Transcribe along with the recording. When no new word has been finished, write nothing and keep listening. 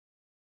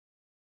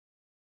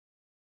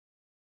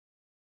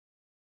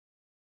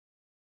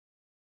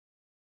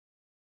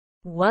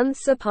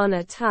Once upon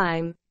a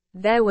time,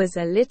 there was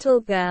a little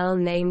girl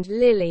named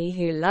Lily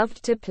who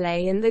loved to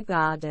play in the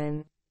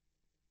garden.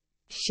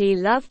 She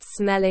loved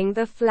smelling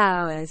the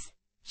flowers,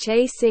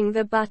 chasing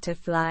the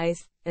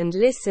butterflies, and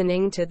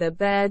listening to the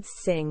birds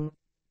sing.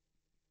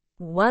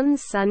 One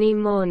sunny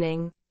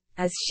morning,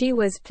 as she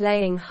was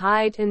playing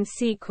hide and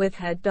seek with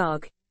her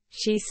dog,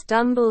 she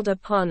stumbled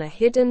upon a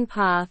hidden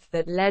path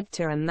that led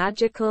to a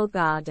magical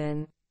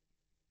garden.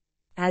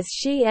 As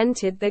she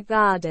entered the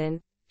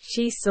garden,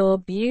 she saw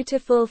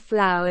beautiful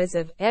flowers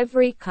of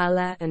every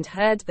color and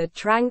heard the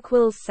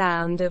tranquil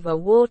sound of a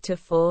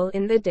waterfall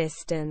in the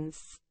distance.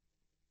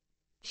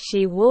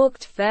 She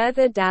walked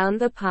further down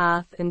the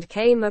path and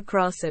came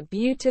across a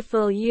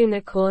beautiful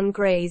unicorn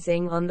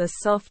grazing on the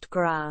soft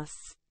grass.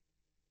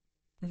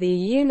 The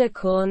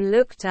unicorn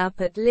looked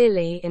up at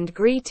Lily and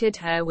greeted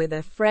her with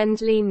a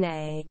friendly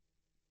neigh.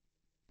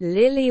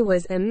 Lily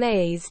was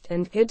amazed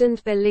and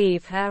couldn't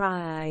believe her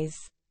eyes.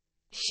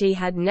 She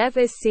had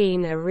never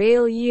seen a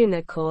real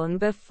unicorn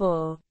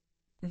before.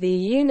 The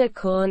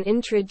unicorn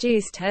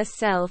introduced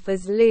herself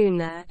as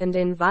Luna and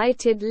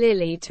invited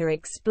Lily to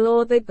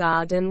explore the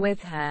garden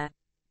with her.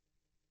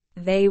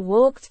 They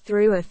walked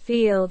through a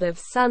field of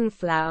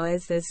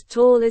sunflowers as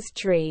tall as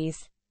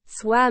trees,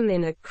 swam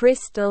in a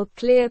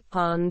crystal-clear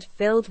pond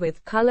filled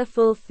with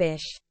colorful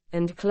fish,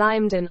 and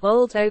climbed an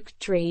old oak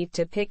tree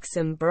to pick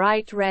some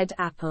bright red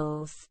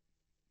apples.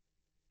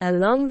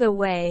 Along the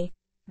way,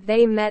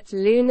 they met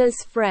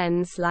Luna's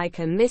friends like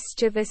a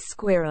mischievous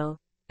squirrel,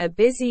 a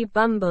busy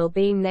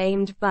bumblebee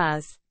named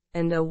Buzz,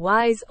 and a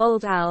wise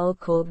old owl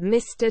called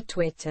Mr.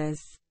 Twitters.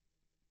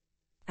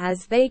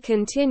 As they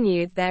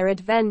continued their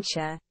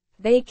adventure,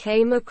 they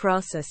came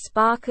across a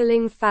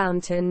sparkling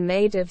fountain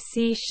made of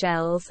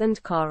seashells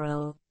and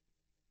coral.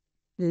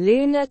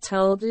 Luna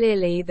told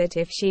Lily that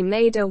if she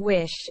made a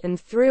wish and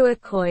threw a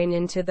coin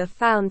into the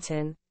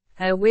fountain,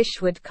 her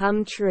wish would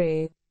come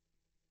true.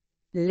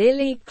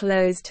 Lily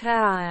closed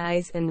her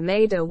eyes and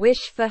made a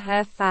wish for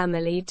her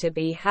family to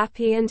be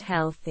happy and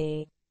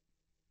healthy.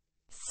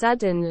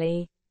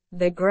 Suddenly,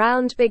 the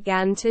ground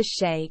began to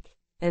shake,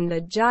 and a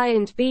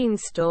giant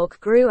beanstalk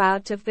grew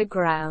out of the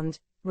ground,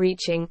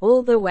 reaching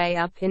all the way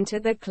up into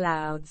the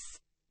clouds.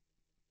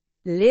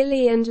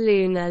 Lily and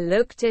Luna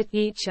looked at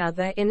each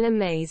other in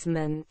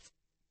amazement.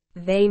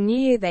 They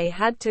knew they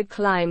had to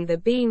climb the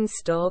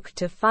beanstalk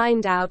to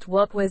find out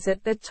what was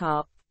at the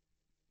top.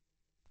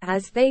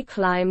 As they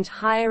climbed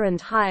higher and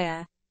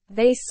higher,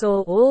 they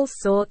saw all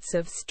sorts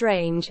of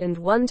strange and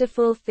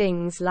wonderful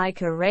things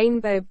like a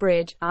rainbow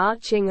bridge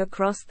arching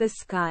across the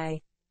sky,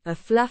 a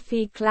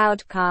fluffy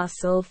cloud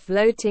castle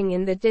floating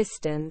in the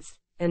distance,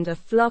 and a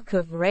flock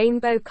of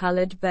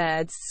rainbow-colored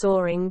birds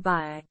soaring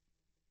by.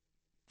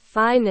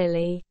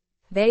 Finally,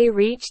 they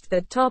reached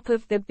the top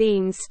of the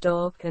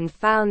beanstalk and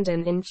found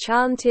an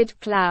enchanted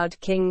cloud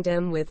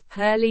kingdom with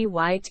pearly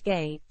white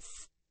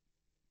gates.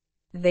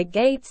 The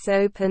gates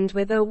opened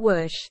with a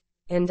whoosh,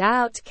 and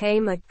out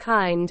came a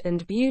kind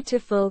and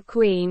beautiful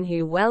queen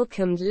who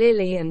welcomed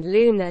Lily and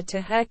Luna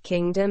to her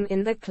kingdom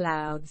in the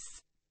clouds.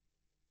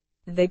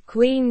 The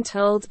queen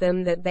told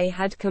them that they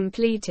had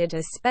completed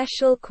a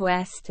special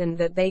quest and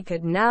that they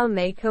could now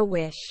make a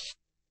wish.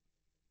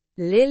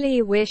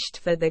 Lily wished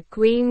for the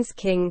queen's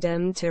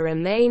kingdom to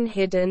remain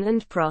hidden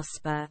and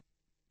prosper.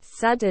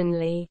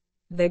 Suddenly,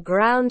 the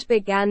ground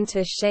began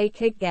to shake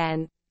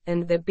again,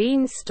 and the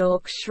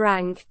beanstalk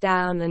shrank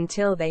down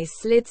until they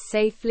slid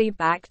safely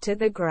back to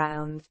the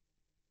ground.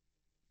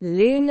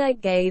 Luna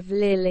gave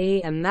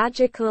Lily a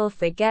magical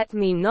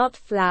forget-me-not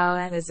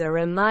flower as a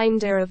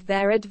reminder of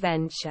their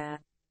adventure.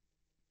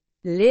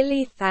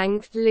 Lily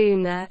thanked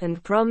Luna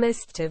and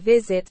promised to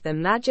visit the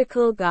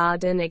magical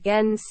garden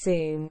again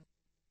soon.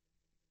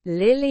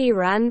 Lily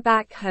ran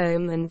back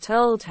home and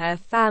told her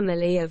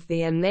family of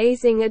the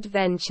amazing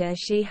adventure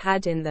she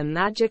had in the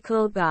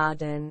magical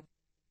garden.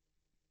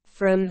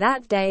 From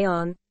that day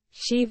on,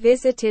 she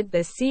visited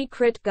the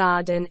secret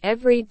garden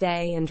every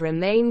day and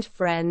remained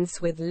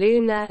friends with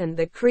Luna and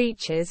the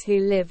creatures who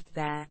lived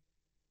there.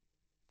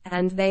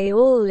 And they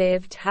all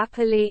lived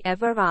happily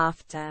ever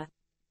after.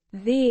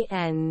 The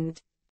end.